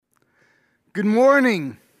Good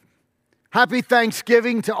morning. Happy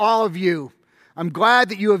Thanksgiving to all of you. I'm glad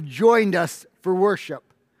that you have joined us for worship.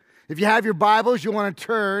 If you have your Bibles, you want to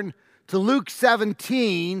turn to Luke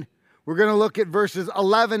 17. We're going to look at verses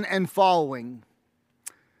 11 and following.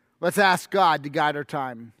 Let's ask God to guide our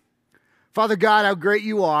time. Father God, how great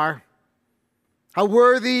you are. How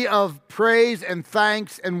worthy of praise and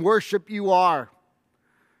thanks and worship you are.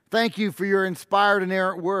 Thank you for your inspired,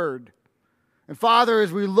 inerrant word. And Father,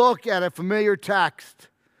 as we look at a familiar text,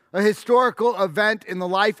 a historical event in the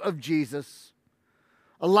life of Jesus,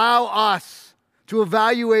 allow us to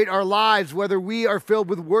evaluate our lives whether we are filled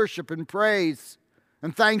with worship and praise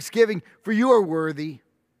and thanksgiving, for you are worthy.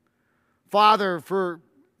 Father, for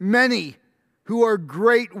many who are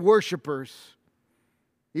great worshipers,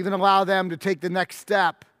 even allow them to take the next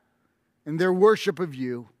step in their worship of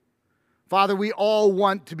you. Father, we all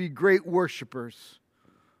want to be great worshipers.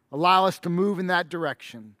 Allow us to move in that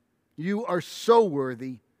direction. You are so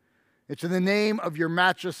worthy. It's in the name of your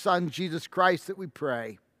matchless Son, Jesus Christ, that we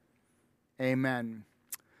pray. Amen.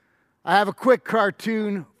 I have a quick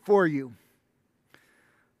cartoon for you.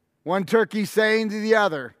 One turkey saying to the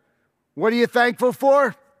other, "What are you thankful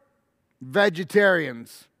for?"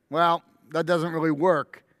 Vegetarians. Well, that doesn't really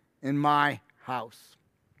work in my house.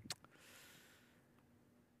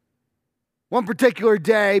 One particular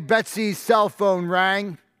day, Betsy's cell phone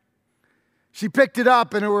rang. She picked it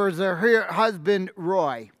up, and it was her husband,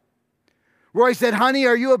 Roy. Roy said, "Honey,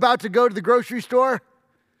 are you about to go to the grocery store?"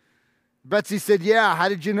 Betsy said, "Yeah, how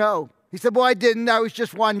did you know?" He said, "Well, I didn't. I was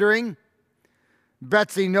just wondering."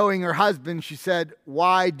 Betsy, knowing her husband, she said,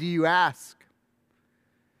 "Why do you ask?"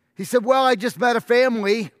 He said, "Well, I just met a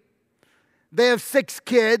family. They have 6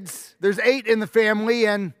 kids. There's 8 in the family,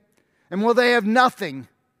 and well, they have nothing.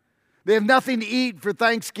 They have nothing to eat for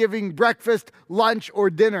Thanksgiving breakfast, lunch, or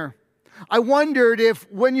dinner. I wondered if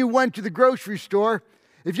when you went to the grocery store,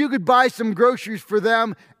 if you could buy some groceries for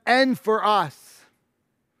them and for us."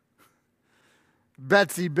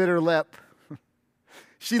 Betsy bit her lip.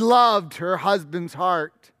 She loved her husband's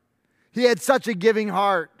heart. He had such a giving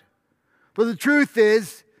heart. But the truth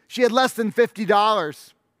is, she had less than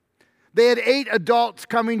 $50. They had 8 adults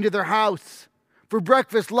coming to their house for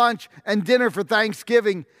breakfast, lunch, and dinner for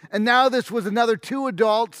Thanksgiving. And now this was another 2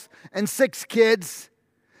 adults and 6 kids.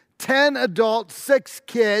 10 adults, 6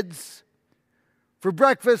 kids for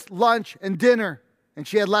breakfast, lunch, and dinner. And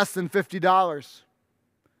she had less than $50.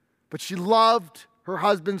 But she loved her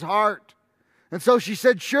husband's heart. And so she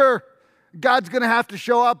said, "Sure, God's going to have to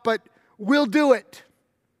show up, but we'll do it."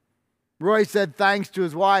 Roy said thanks to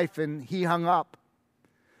his wife, and he hung up.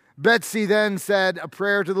 Betsy then said a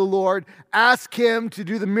prayer to the Lord, asked him to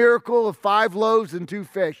do the miracle of 5 loaves and 2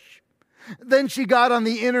 fish. Then she got on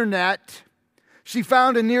the internet. She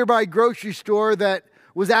found a nearby grocery store that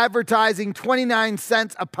was advertising 29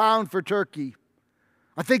 cents a pound for turkey.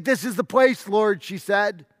 "I think this is the place, Lord," she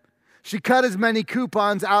said. She cut as many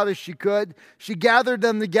coupons out as she could. She gathered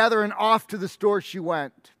them together, and off to the store she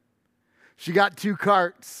went. She got 2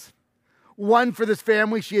 carts. One for this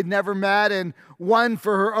family she had never met, and one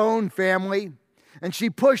for her own family. And she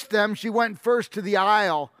pushed them. She went first to the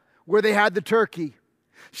aisle where they had the turkey.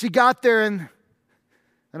 She got there, and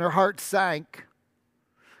her heart sank.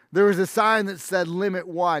 There was a sign that said limit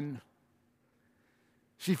 1.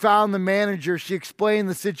 She found the manager. She explained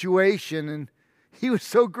the situation, and he was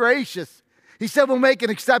so gracious. He said, "We'll make an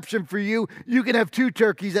exception for you. You can have 2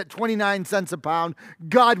 turkeys at 29 cents a pound."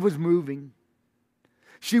 God was moving.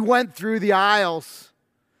 She went through the aisles.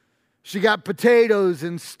 She got potatoes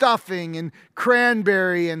and stuffing and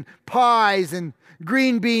cranberry and pies and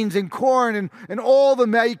green beans and corn and all the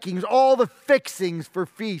makings, all the fixings for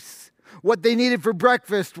feasts. What they needed for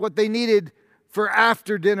breakfast, what they needed for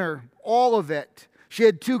after dinner, all of it. She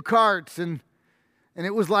had 2 carts, and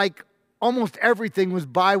it was like almost everything was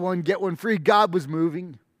buy one, get one free. God was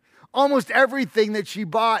moving. Almost everything that she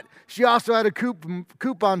bought, she also had a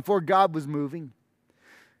coupon for. God was moving.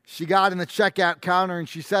 She got in the checkout counter and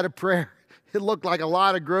she said a prayer. It looked like a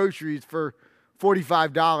lot of groceries for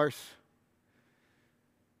 $45.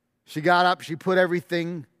 She got up, she put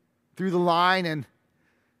everything through the line, and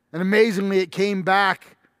amazingly it came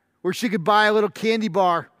back where she could buy a little candy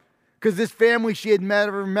bar, because this family she had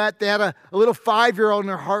never met, they had a little 5-year-old, and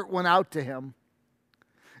her heart went out to him.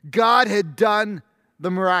 God had done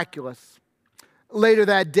the miraculous. Later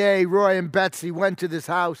that day, Roy and Betsy went to this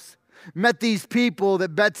house, met these people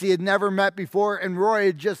that Betsy had never met before and Roy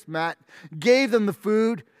had just met, gave them the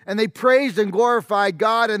food, and they praised and glorified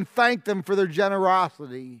God and thanked them for their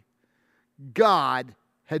generosity. God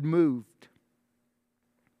had moved.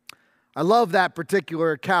 I love that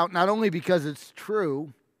particular account, not only because it's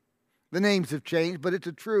true, The names have changed, but it's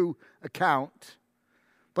a true account.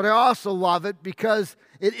 But I also love it because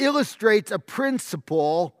it illustrates a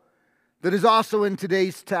principle that is also in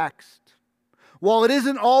today's text. While it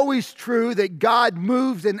isn't always true that God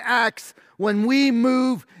moves and acts when we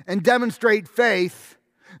move and demonstrate faith,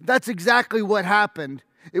 that's exactly what happened.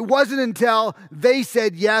 It wasn't until they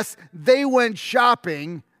said yes, they went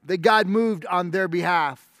shopping, that God moved on their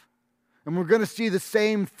behalf. And we're going to see the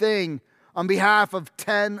same thing on behalf of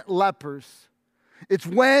 10 lepers. It's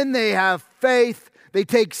when they have faith, they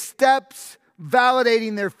take steps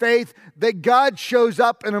validating their faith, that God shows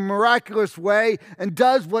up in a miraculous way and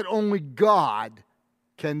does what only God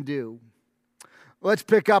can do. Let's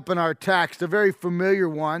pick up in our text, a very familiar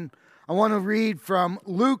one. I want to read from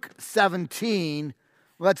Luke 17.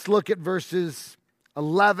 Let's look at verses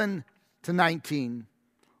 11 to 19.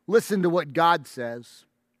 Listen to what God says.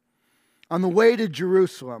 On the way to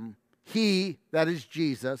Jerusalem, he, that is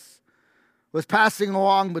Jesus, was passing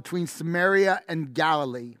along between Samaria and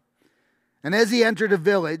Galilee. And as he entered a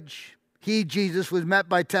village, he, Jesus, was met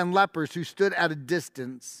by 10 lepers who stood at a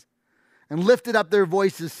distance and lifted up their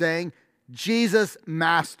voices, saying, Jesus,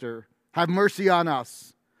 Master, have mercy on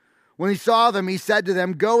us. When he saw them, he said to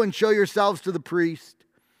them, go and show yourselves to the priest.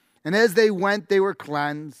 And as they went, they were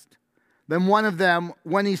cleansed. Then one of them,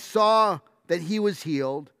 when he saw that he was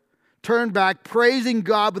healed, turned back, praising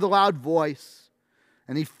God with a loud voice.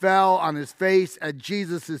 And he fell on his face at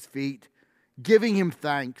Jesus' feet, giving him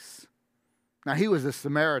thanks. Now he was a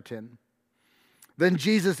Samaritan. Then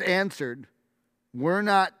Jesus answered, were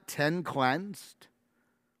not 10 cleansed?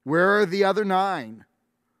 Where are the other 9?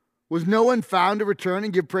 Was no one found to return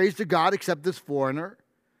and give praise to God except this foreigner?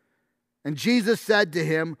 And Jesus said to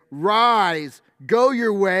him, rise, go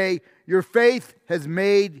your way, your faith has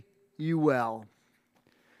made you well.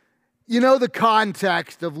 You know the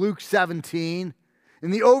context of Luke 17,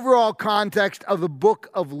 in the overall context of the book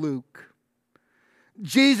of Luke.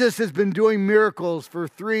 Jesus has been doing miracles for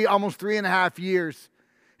almost 3.5 years.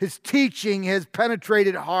 His teaching has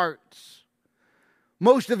penetrated hearts.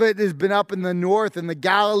 Most of it has been up in the north, in the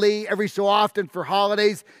Galilee. Every so often for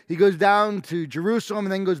holidays, he goes down to Jerusalem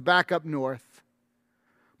and then goes back up north.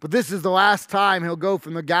 But this is the last time he'll go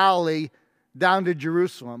from the Galilee down to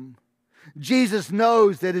Jerusalem. Jesus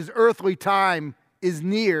knows that his earthly time is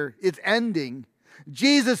near, it's ending.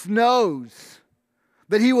 Jesus knows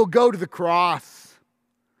that he will go to the cross,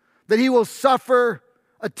 that he will suffer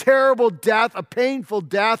a terrible death, a painful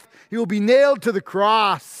death. He will be nailed to the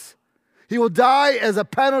cross. He will die as a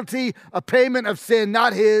penalty, a payment of sin,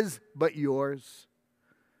 not his, but yours.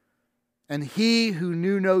 And he who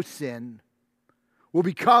knew no sin will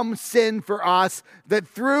become sin for us, that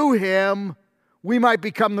through him we might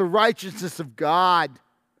become the righteousness of God.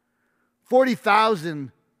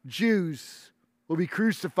 40,000 Jews will be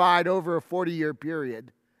crucified over a 40-year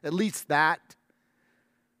period, at least that.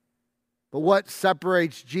 But what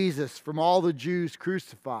separates Jesus from all the Jews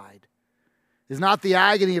crucified is not the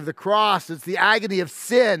agony of the cross, it's the agony of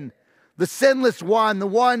sin. The sinless one, the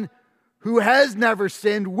one who has never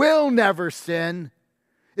sinned, will never sin,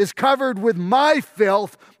 is covered with my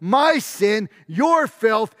filth, my sin, your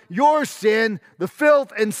filth, your sin, the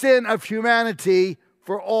filth and sin of humanity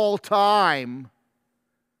for all time.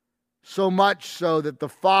 So much so that the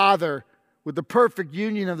Father, with the perfect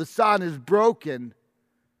union of the Son, is broken.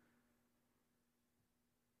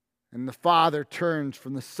 And the Father turns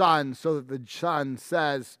from the Son so that the Son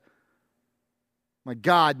says, my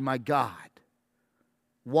God,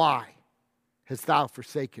 why hast thou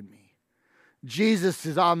forsaken me? Jesus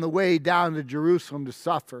is on the way down to Jerusalem to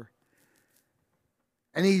suffer.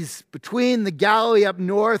 And he's between the Galilee up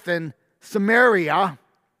north and Samaria.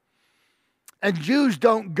 And Jews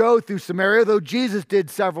don't go through Samaria, though Jesus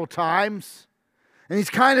did several times. And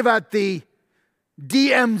he's kind of at the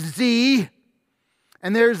DMZ.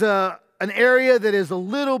 And there's an area that is a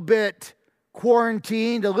little bit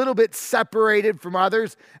quarantined, a little bit separated from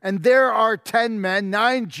others. And there are 10 men,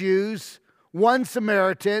 9 Jews, 1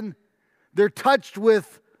 Samaritan. They're touched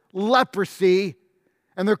with leprosy.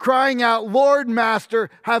 And they're crying out, Lord, Master,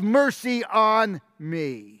 have mercy on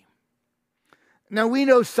me. Now we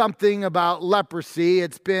know something about leprosy.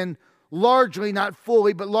 It's been largely, not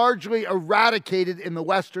fully, but largely eradicated in the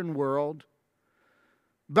Western world.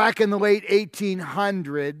 Back in the late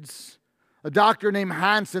 1800s, a doctor named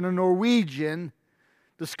Hansen, a Norwegian,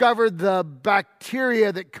 discovered the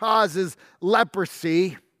bacteria that causes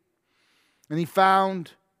leprosy, and he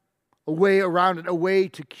found a way around it, a way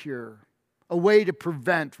to cure, a way to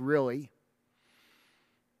prevent, really.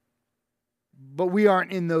 But we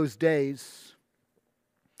aren't in those days.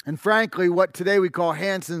 And frankly, what today we call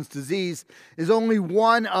Hansen's disease is only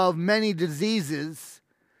one of many diseases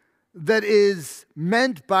that is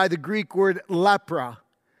meant by the Greek word lepra.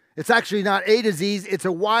 It's actually not a disease, it's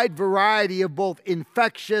a wide variety of both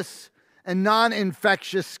infectious and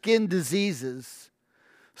non-infectious skin diseases,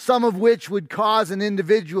 some of which would cause an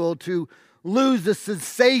individual to lose the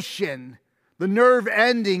sensation, the nerve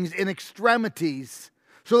endings in extremities,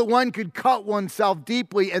 so that one could cut oneself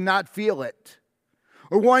deeply and not feel it.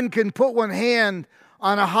 Or one can put one hand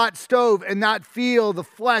on a hot stove and not feel the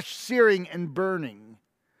flesh searing and burning.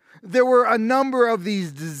 There were a number of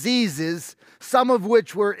these diseases, some of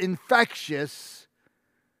which were infectious,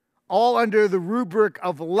 all under the rubric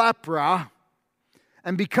of lepra.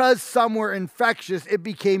 And because some were infectious, it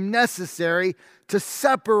became necessary to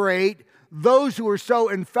separate those who were so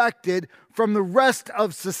infected from the rest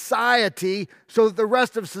of society so that the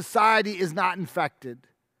rest of society is not infected.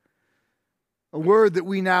 A word that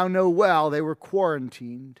we now know well, they were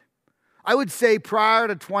quarantined. I would say prior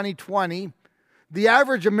to 2020, the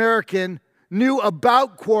average American knew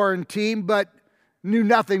about quarantine, but knew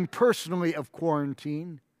nothing personally of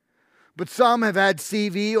quarantine. But some have had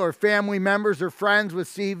CV or family members or friends with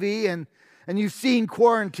CV, and you've seen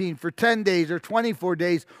quarantine for 10 days or 24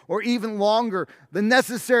 days or even longer. The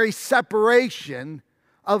necessary separation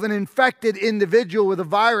of an infected individual with a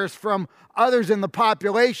virus from others in the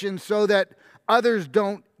population so that others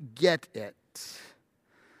don't get it.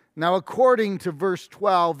 Now, according to verse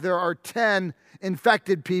 12, there are 10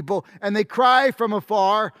 infected people, and they cry from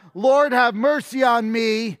afar, "Lord, have mercy on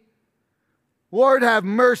me. Lord, have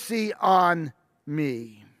mercy on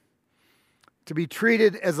me." To be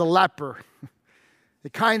treated as a leper,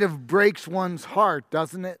 it kind of breaks one's heart,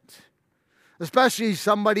 doesn't it? Especially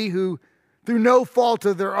somebody who, through no fault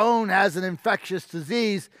of their own, has an infectious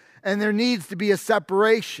disease, and there needs to be a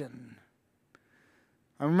separation.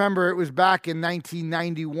 I remember it was back in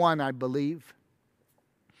 1991, I believe.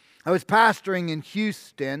 I was pastoring in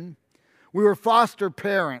Houston. We were foster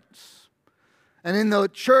parents. And in the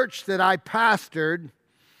church that I pastored,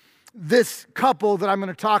 this couple that I'm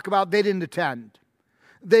going to talk about, they didn't attend.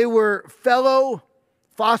 They were fellow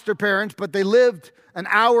foster parents, but they lived an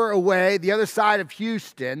hour away, the other side of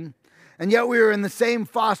Houston, and yet we were in the same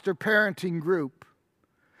foster parenting group.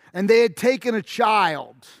 And they had taken a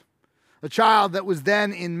child that was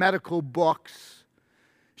then in medical books.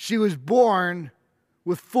 She was born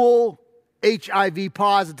with full HIV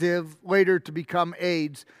positive, later to become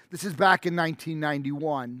AIDS. This is back in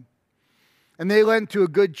 1991. And they went to a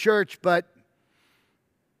good church, but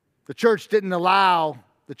the church didn't allow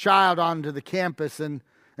the child onto the campus, and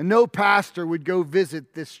no pastor would go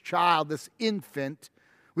visit this child, this infant.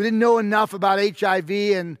 We didn't know enough about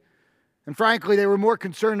HIV, and frankly, they were more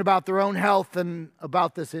concerned about their own health than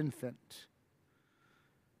about this infant.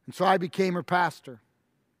 And so I became her pastor.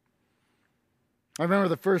 I remember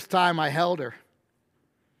the first time I held her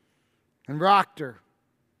and rocked her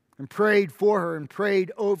and prayed for her and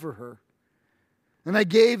prayed over her. And I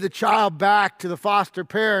gave the child back to the foster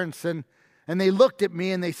parents, and they looked at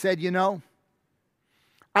me and they said, "You know,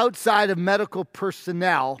 outside of medical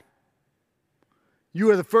personnel, you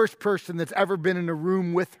are the first person that's ever been in a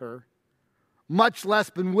room with her, much less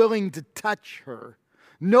been willing to touch her.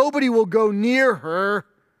 Nobody will go near her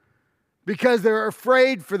because they're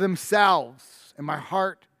afraid for themselves." And my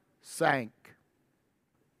heart sank.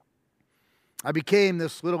 I became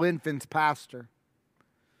this little infant's pastor.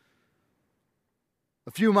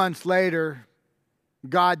 A few months later,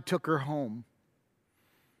 God took her home.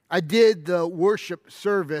 I did the worship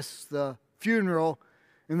service, the funeral,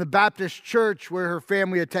 in the Baptist church where her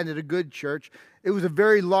family attended, a good church. It was a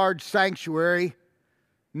very large sanctuary.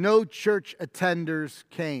 No church attenders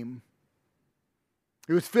came.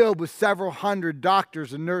 It was filled with several hundred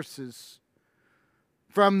doctors and nurses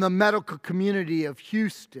from the medical community of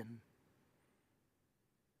Houston,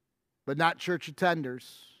 but not church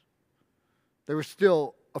attenders. They were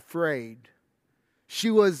still afraid.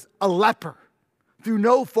 She was a leper through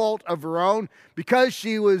no fault of her own. Because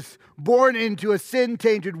she was born into a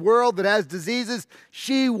sin-tainted world that has diseases,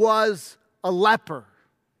 she was a leper.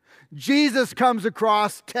 Jesus comes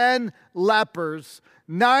across 10 lepers,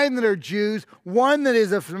 9 that are Jews, 1 that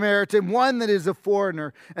is a Samaritan, 1 that is a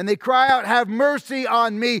foreigner. And they cry out, "Have mercy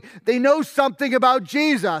on me." They know something about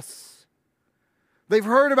Jesus. They've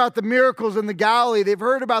heard about the miracles in the Galilee. They've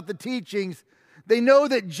heard about the teachings. They know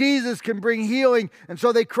that Jesus can bring healing. And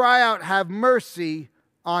so they cry out, "Have mercy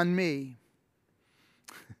on me."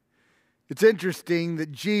 It's interesting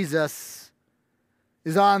that Jesus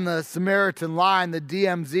is on the Samaritan line, the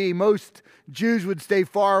DMZ. Most Jews would stay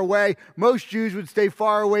far away. Most Jews would stay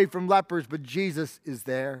far away from lepers, but Jesus is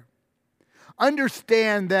there.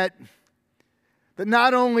 Understand that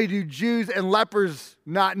not only do Jews and lepers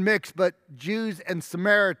not mix, but Jews and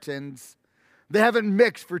Samaritans, they haven't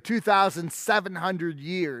mixed for 2,700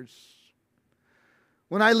 years.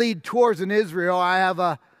 When I lead tours in Israel, I have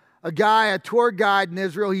a tour guide in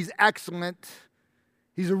Israel. He's excellent.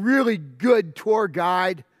 He's a really good tour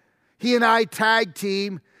guide. He and I tag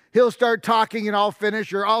team. He'll start talking and I'll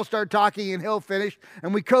finish, or I'll start talking and he'll finish.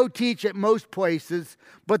 And we co-teach at most places.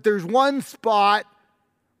 But there's one spot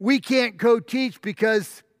we can't co-teach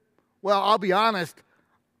because, well, I'll be honest,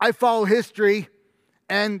 I follow history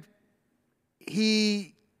and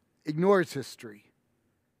he ignores history.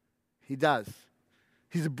 He does.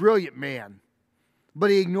 He's a brilliant man, but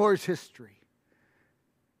he ignores history.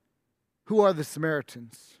 Who are the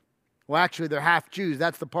Samaritans? Well, actually, they're half Jews.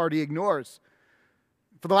 That's the part he ignores.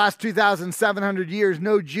 For the last 2,700 years,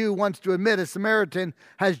 no Jew wants to admit a Samaritan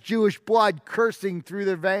has Jewish blood coursing through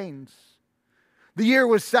their veins. The year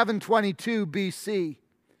was 722 BC.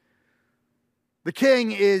 The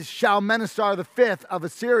king is Shalmaneser V of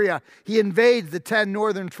Assyria. He invades the 10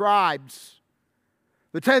 northern tribes.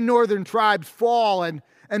 The 10 northern tribes fall, and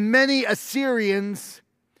many Assyrians,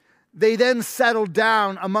 they then settle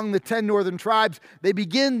down among the 10 northern tribes. They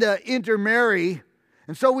begin to intermarry,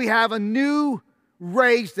 and so we have a new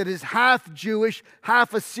race that is half Jewish,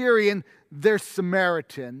 half Assyrian. They're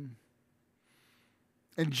Samaritan.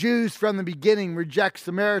 And Jews from the beginning reject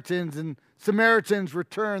Samaritans, and Samaritans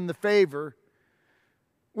return the favor.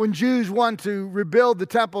 When Jews want to rebuild the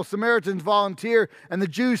temple, Samaritans volunteer, and the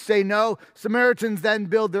Jews say no. Samaritans then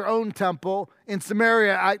build their own temple in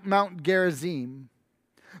Samaria at Mount Gerizim.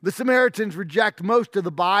 The Samaritans reject most of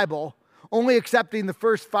the Bible, only accepting the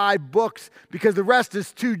first 5 books because the rest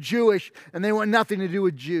is too Jewish and they want nothing to do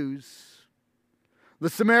with Jews. The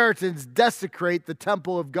Samaritans desecrate the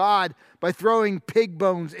temple of God by throwing pig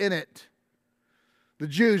bones in it. The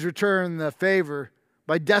Jews return the favor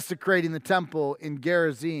by desecrating the temple in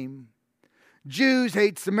Gerizim. Jews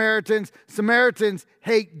hate Samaritans. Samaritans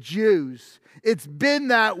hate Jews. It's been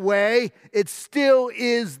that way. It still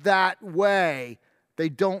is that way. They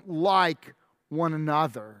don't like one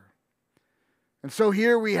another. And so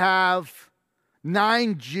here we have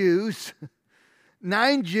 9 Jews,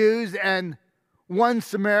 9 Jews and 1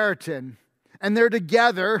 Samaritan. And they're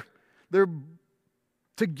together. They're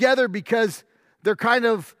together because they're kind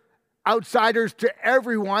of outsiders to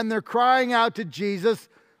everyone. They're crying out to Jesus,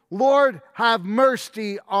 Lord, have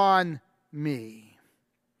mercy on me.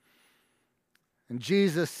 And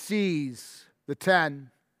Jesus sees the 10.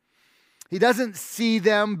 He doesn't see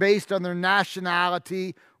them based on their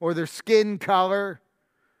nationality or their skin color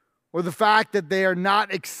or the fact that they are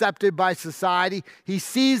not accepted by society. He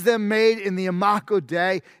sees them made in the Imago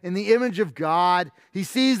Dei, in the image of God. He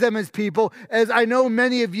sees them as people. As I know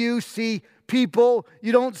many of you see people,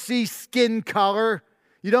 you don't see skin color.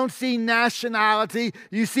 You don't see nationality.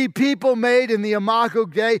 You see people made in the Imago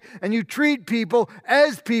Dei, and you treat people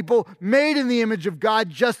as people made in the image of God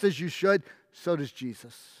just as you should. So does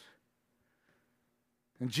Jesus.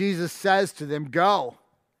 And Jesus says to them, go.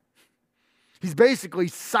 He's basically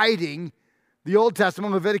citing the Old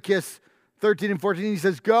Testament, Leviticus 13 and 14. He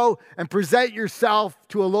says, go and present yourself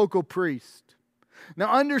to a local priest.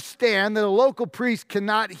 Now understand that a local priest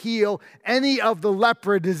cannot heal any of the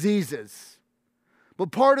lepra diseases.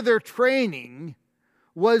 But part of their training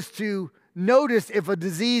was to notice if a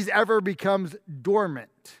disease ever becomes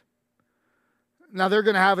dormant. Now they're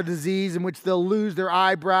going to have a disease in which they'll lose their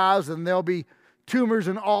eyebrows and there'll be tumors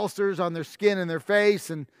and ulcers on their skin and their face,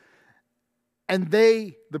 and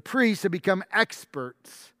they, the priests, have become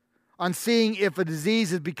experts on seeing if a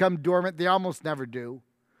disease has become dormant. They almost never do.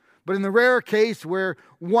 But in the rare case where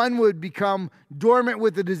one would become dormant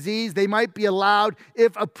with the disease, they might be allowed,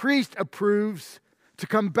 if a priest approves, to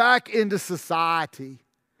come back into society.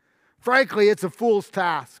 Frankly, it's a fool's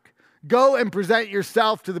task. Go and present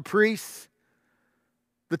yourself to the priests.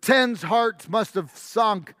 The 10's hearts must have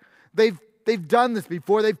sunk. They've done this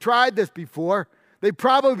before. They've tried this before. They've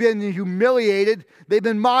probably been humiliated. They've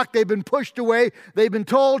been mocked. They've been pushed away. They've been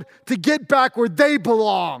told to get back where they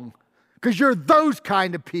belong because you're those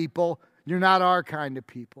kind of people. You're not our kind of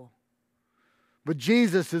people. But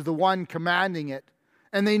Jesus is the one commanding it.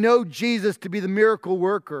 And they know Jesus to be the miracle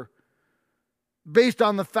worker. Based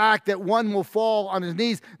on the fact that one will fall on his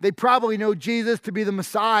knees, they probably know Jesus to be the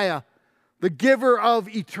Messiah, the giver of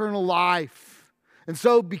eternal life. And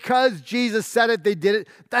so because Jesus said it, they did it.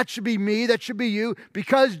 That should be me. That should be you.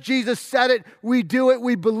 Because Jesus said it, we do it.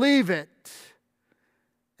 We believe it.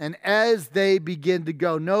 And as they begin to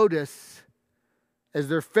go, notice, as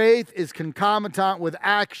their faith is concomitant with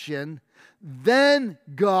action, then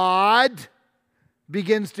God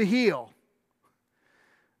begins to heal.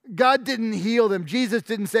 God didn't heal them. Jesus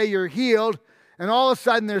didn't say you're healed, and all of a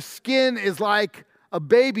sudden their skin is like a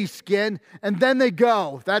baby skin, and then they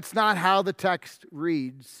go. That's not how the text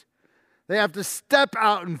reads. They have to step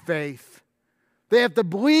out in faith. They have to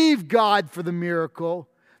believe God for the miracle.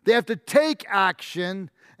 They have to take action,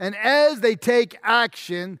 and as they take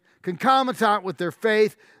action, concomitant with their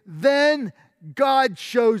faith, then God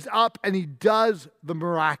shows up and He does the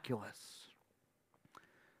miraculous.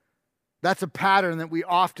 That's a pattern that we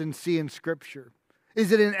often see in Scripture.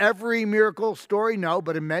 Is it in every miracle story? No,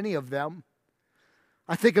 but in many of them.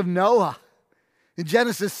 I think of Noah in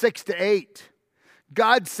Genesis 6-8.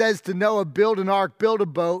 God says to Noah, build an ark, build a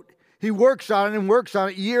boat. He works on it and works on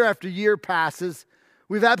it. Year after year passes.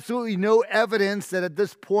 We have absolutely no evidence that at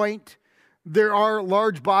this point there are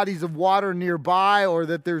large bodies of water nearby or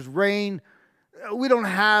that there's rain. We don't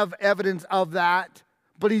have evidence of that.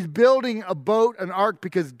 But he's building a boat, an ark,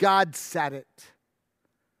 because God said it.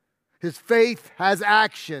 His faith has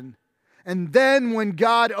action. And then when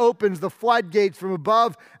God opens the floodgates from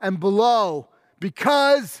above and below,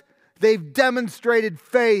 because they've demonstrated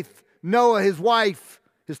faith, Noah, his wife,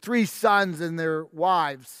 his 3 sons, and their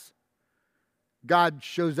wives, God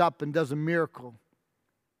shows up and does a miracle,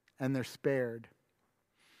 and they're spared.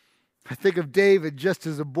 I think of David just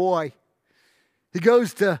as a boy. He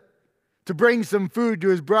goes to bring some food to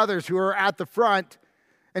his brothers who are at the front,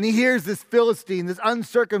 and he hears this Philistine, this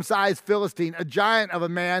uncircumcised Philistine, a giant of a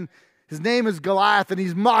man. His name is Goliath, and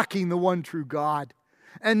he's mocking the one true God.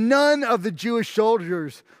 And none of the Jewish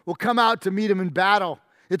soldiers will come out to meet him in battle.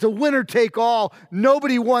 It's a winner take all.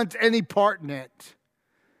 Nobody wants any part in it.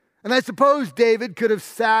 And I suppose David could have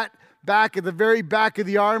sat back at the very back of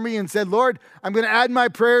the army and said, Lord, I'm going to add my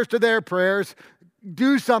prayers to their prayers.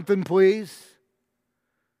 Do something, please.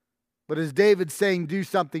 But as David's saying, do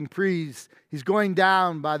something, please, he's going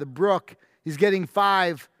down by the brook. He's getting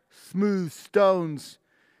 5 smooth stones.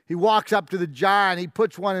 He walks up to the giant. He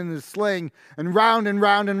puts one in his sling, and round and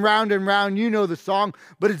round and round and round. You know the song,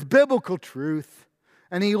 but it's biblical truth.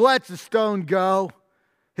 And he lets the stone go,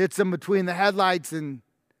 hits him between the headlights, and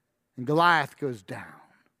Goliath goes down.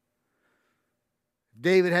 If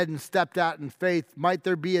David hadn't stepped out in faith, might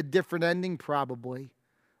there be a different ending? Probably.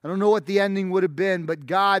 I don't know what the ending would have been, but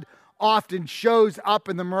God often shows up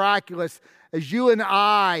in the miraculous as you and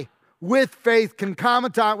I, with faith,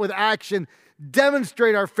 concomitant with action,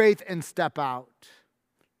 demonstrate our faith and step out.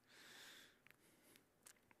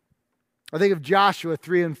 I think of Joshua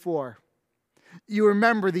 3 and 4. You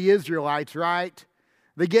remember the Israelites, right?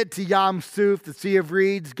 They get to Yam Suf, the Sea of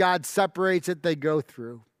Reeds. God separates it. They go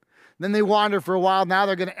through. Then they wander for a while. Now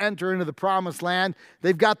they're going to enter into the promised land.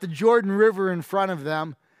 They've got the Jordan River in front of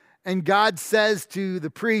them. And God says to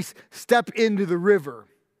the priests, step into the river.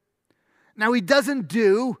 Now he doesn't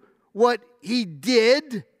do what he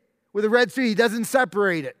did with the Red Sea. He doesn't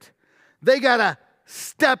separate it. They got to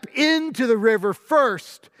step into the river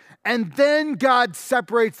first. And then God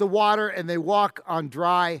separates the water and they walk on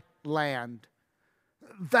dry land.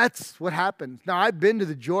 That's what happens. Now, I've been to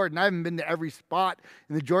the Jordan. I haven't been to every spot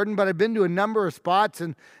in the Jordan, but I've been to a number of spots.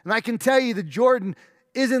 And I can tell you the Jordan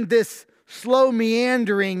isn't this slow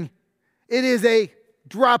meandering. It is a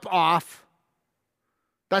drop off.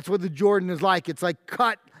 That's what the Jordan is like. It's like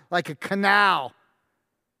cut like a canal.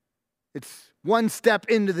 It's one step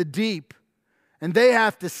into the deep. And they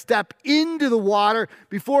have to step into the water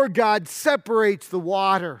before God separates the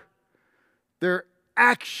water. Their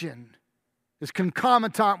action is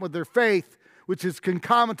concomitant with their faith, which is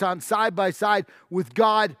concomitant side by side with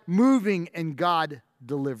God moving and God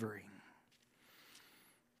delivering.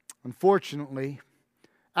 Unfortunately,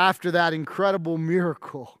 after that incredible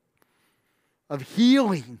miracle of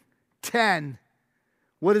healing 10,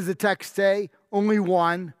 what does the text say? Only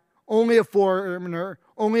one, only a foreigner,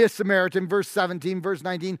 only a Samaritan. Verse 17, verse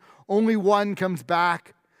 19, only one comes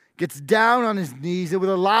back, gets down on his knees and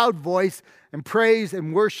with a loud voice and prays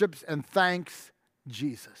and worships and thanks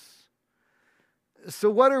Jesus.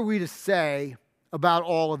 So what are we to say about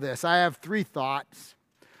all of this? I have 3 thoughts.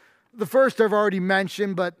 The first I've already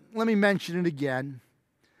mentioned, but let me mention it again.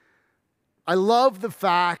 I love the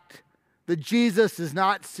fact that Jesus is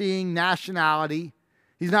not seeing nationality.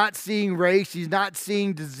 He's not seeing race. He's not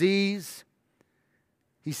seeing disease.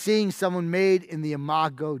 He's seeing someone made in the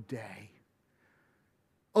Imago Dei.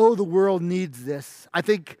 Oh, the world needs this. I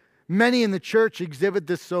think many in the church exhibit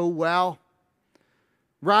this so well.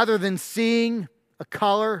 Rather than seeing a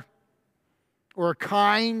color or a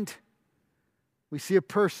kind, We see a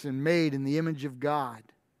person made in the image of God.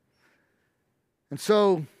 And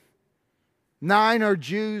so, 9 are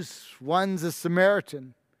Jews, 1's a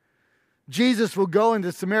Samaritan. Jesus will go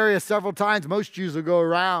into Samaria several times. Most Jews will go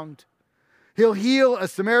around. He'll heal a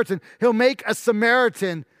Samaritan. He'll make a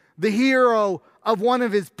Samaritan the hero of one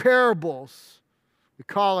of his parables. We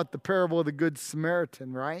call it the parable of the Good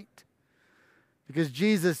Samaritan, right? Because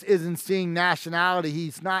Jesus isn't seeing nationality.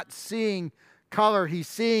 He's not seeing color. He's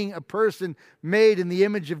seeing a person made in the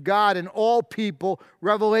image of God. And all people,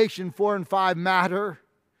 Revelation 4 and 5 matter.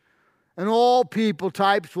 And all people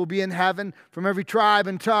types will be in heaven from every tribe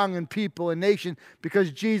and tongue and people and nation,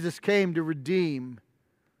 because Jesus came to redeem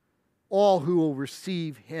all who will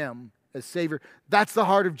receive him as Savior. That's the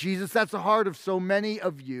heart of Jesus. That's the heart of so many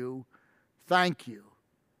of you. Thank you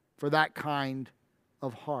for that kind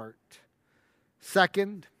of heart.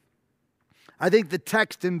 Second, I think the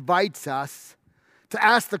text invites us to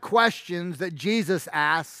ask the questions that Jesus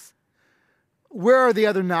asks. Where are the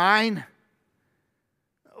other 9?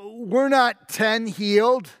 We're not 10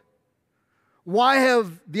 healed. Why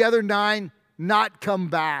have the other 9 not come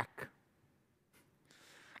back?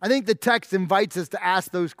 I think the text invites us to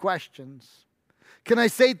ask those questions. Can I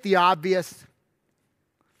state the obvious?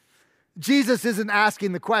 Jesus isn't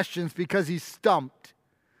asking the questions because he's stumped.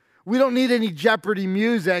 We don't need any Jeopardy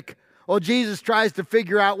music while Jesus tries to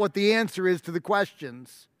figure out what the answer is to the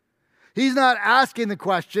questions. He's not asking the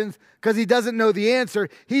questions because he doesn't know the answer.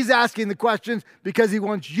 He's asking the questions because he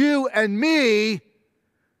wants you and me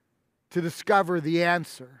to discover the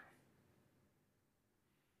answer.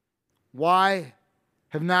 Why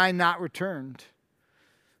have 9 not returned?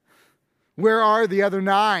 Where are the other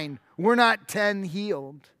 9? We're not 10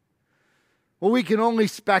 healed. Well, we can only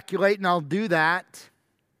speculate, and I'll do that.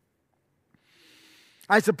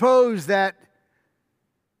 I suppose that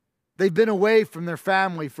they've been away from their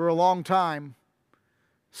family for a long time.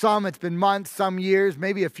 Some it's been months, some years,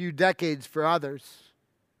 maybe a few decades for others.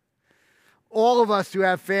 All of us who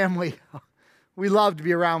have family, we love to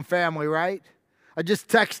be around family, right? I just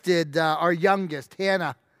texted our youngest,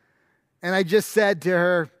 Hannah, and I just said to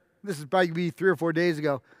her, this is probably 3 or 4 days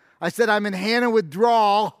ago, I said, I'm in Hannah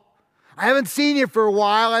withdrawal. I haven't seen you for a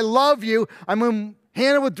while. I love you. I'm in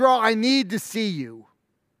Hannah withdrawal. I need to see you.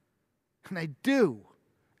 And I do.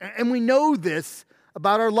 And we know this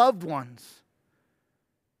about our loved ones.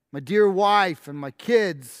 My dear wife and my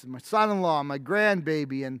kids, and my son-in-law, and my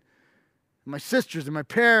grandbaby, and my sisters and my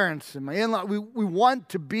parents and my in-law. We want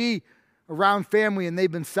to be around family, and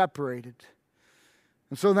they've been separated.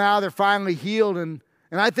 And so now they're finally healed, and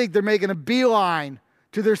I think they're making a beeline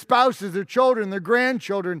to their spouses, their children, their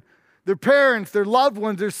grandchildren, their parents, their loved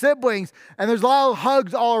ones, their siblings, and there's a lot of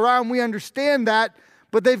hugs all around. We understand that,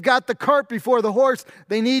 but they've got the cart before the horse.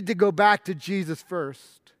 They need to go back to Jesus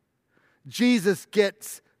first. Jesus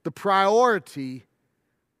gets the priority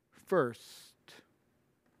first.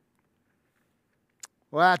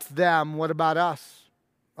 Well, that's them. What about us?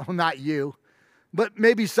 Oh, not you. But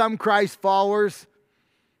maybe some Christ followers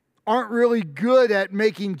aren't really good at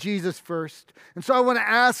making Jesus first. And so I want to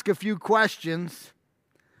ask a few questions.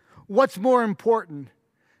 What's more important?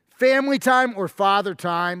 Family time or father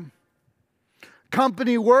time?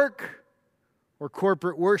 Company work or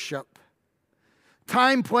corporate worship?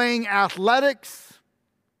 Time playing athletics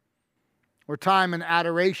or time in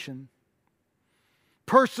adoration?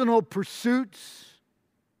 Personal pursuits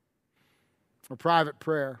or private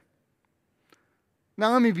prayer?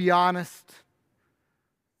 Now let me be honest.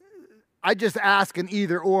 I just ask an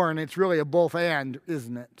either or, and it's really a both and,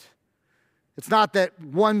 isn't it? It's not that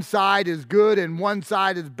one side is good and one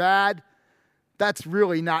side is bad. That's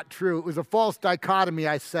really not true. It was a false dichotomy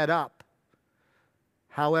I set up.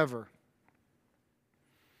 However,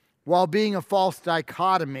 while being a false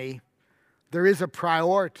dichotomy, there is a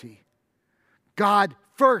priority. God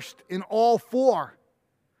first in all 4.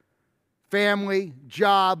 Family,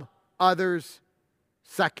 job, others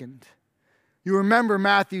second. You remember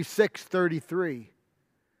Matthew 6:33.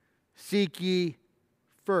 Seek ye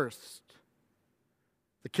first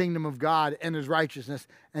the kingdom of God and his righteousness,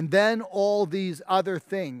 and then all these other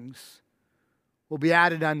things will be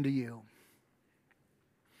added unto you.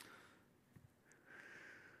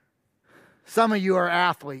 Some of you are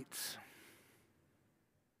athletes.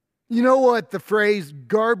 You know what the phrase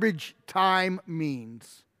garbage time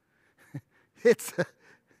means?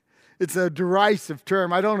 It's a derisive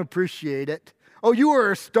term. I don't appreciate it. Oh, you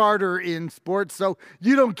were a starter in sports, so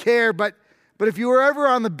you don't care, but if you were ever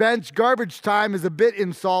on the bench, garbage time is a bit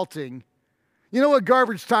insulting. You know what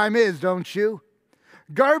garbage time is, don't you?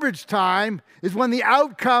 Garbage time is when the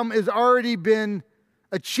outcome has already been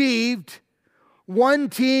achieved, One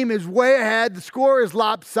team is way ahead. The score is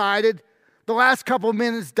lopsided. The last couple of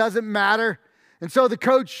minutes doesn't matter. And so the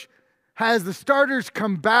coach has the starters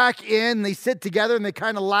come back in. They sit together and they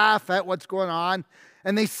kind of laugh at what's going on.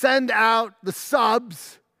 And they send out the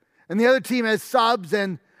subs. And the other team has subs.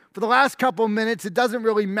 And for the last couple of minutes, it doesn't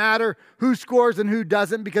really matter who scores and who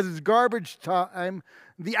doesn't because it's garbage time.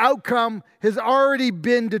 The outcome has already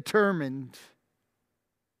been determined.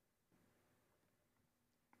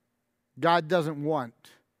 God doesn't want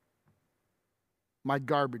my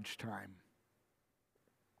garbage time.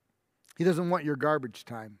 He doesn't want your garbage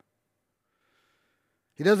time.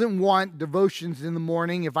 He doesn't want devotions in the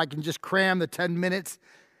morning if I can just cram the 10 minutes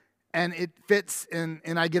and it fits and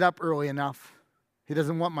I get up early enough. He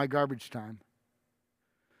doesn't want my garbage time.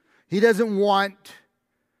 He doesn't want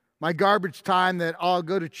my garbage time that I'll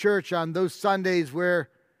go to church on those Sundays where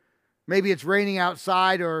maybe it's raining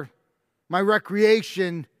outside or my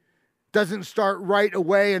recreation doesn't start right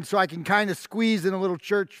away and so I can kind of squeeze in a little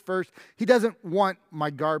church first. He doesn't want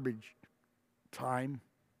my garbage time.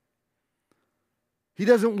 He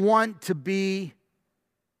doesn't want to be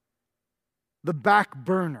the back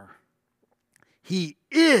burner. He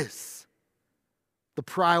is the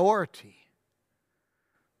priority.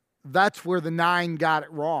 That's where the 9 got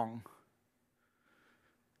it wrong.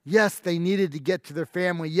 Yes, they needed to get to their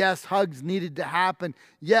family. Yes, hugs needed to happen.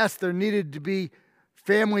 Yes, there needed to be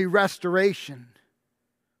family restoration.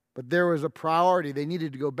 But there was a priority. They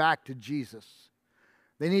needed to go back to Jesus.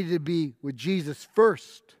 They needed to be with Jesus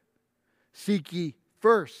first. Seek ye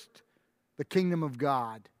first the kingdom of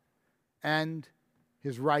God and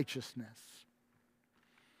his righteousness.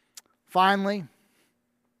 Finally,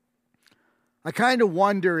 I kind of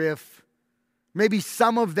wonder if maybe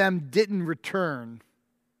some of them didn't return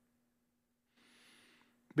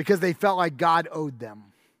because they felt like God owed them.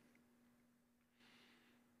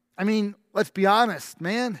 I mean, let's be honest,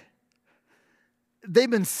 man. They've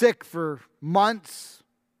been sick for months,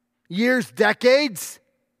 years, decades.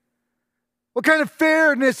 What kind of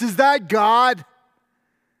fairness is that, God?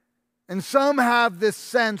 And some have this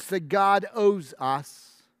sense that God owes us.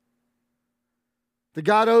 That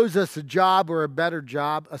God owes us a job or a better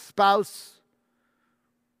job, a spouse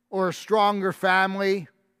or a stronger family.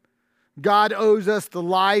 God owes us the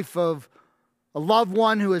life of a loved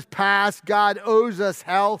one who has passed. God owes us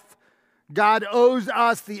health. God owes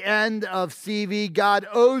us the end of CV. God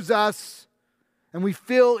owes us, and we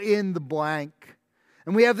fill in the blank.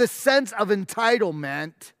 And we have this sense of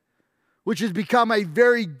entitlement, which has become a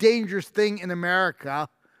very dangerous thing in America.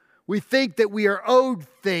 We think that we are owed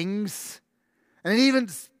things. And it even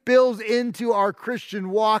spills into our Christian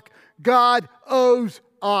walk. God owes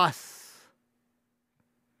us.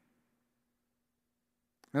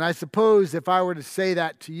 And I suppose if I were to say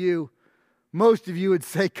that to you, most of you would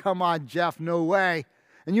say, come on, Jeff, no way.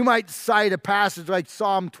 And you might cite a passage like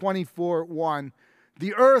Psalm 24:1.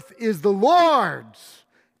 The earth is the Lord's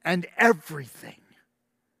and everything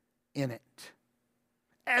in it.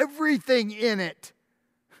 Everything in it.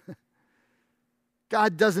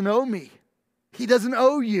 God doesn't owe me. He doesn't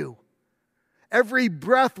owe you. Every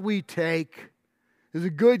breath we take is a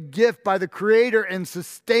good gift by the Creator and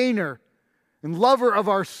Sustainer and lover of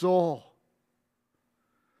our soul.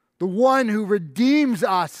 The one who redeems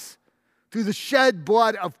us through the shed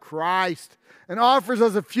blood of Christ and offers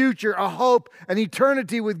us a future, a hope, an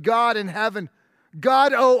eternity with God in heaven.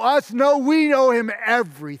 God owe us? No, we owe him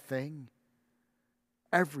everything.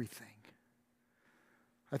 Everything.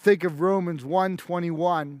 I think of Romans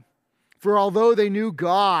 1:21. For although they knew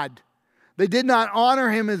God, they did not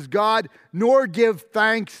honor him as God, nor give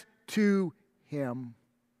thanks to him.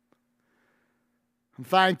 I'm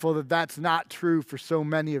thankful that that's not true for so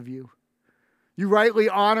many of you. You rightly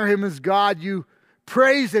honor him as God. You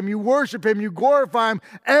praise him. You worship him. You glorify him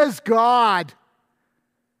as God.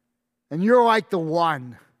 And you're like the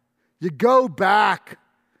one. You go back.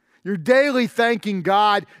 You're daily thanking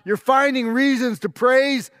God. You're finding reasons to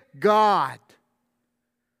praise God.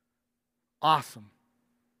 Awesome.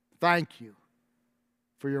 Thank you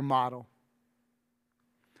for your model.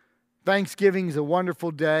 Thanksgiving is a wonderful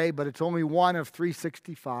day, but it's only one of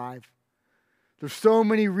 365. There's so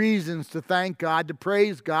many reasons to thank God, to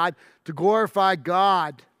praise God, to glorify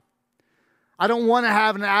God. I don't want to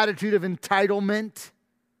have an attitude of entitlement.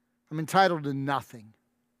 I'm entitled to nothing.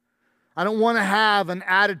 I don't want to have an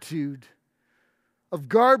attitude of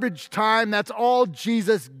garbage time. That's all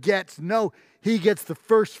Jesus gets. No, he gets the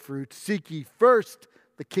first fruit. Seek ye first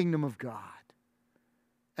the kingdom of God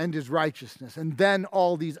and his righteousness, and then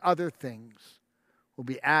all these other things will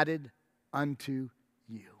be added unto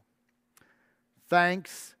you.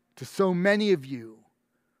 Thanks to so many of you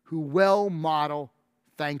who will model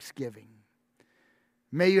thanksgiving.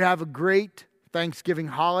 May you have a great Thanksgiving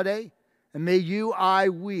holiday, and may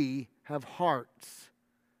we have hearts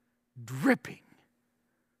dripping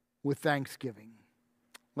with thanksgiving.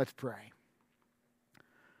 Let's pray.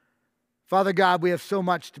 Father God, we have so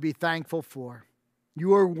much to be thankful for.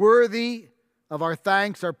 You are worthy of our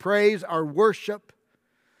thanks, our praise, our worship.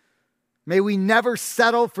 May we never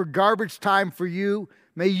settle for garbage time for you.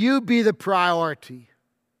 May you be the priority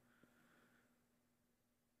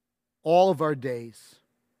all of our days.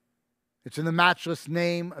 It's in the matchless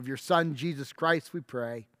name of your Son, Jesus Christ, we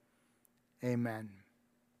pray. Amen.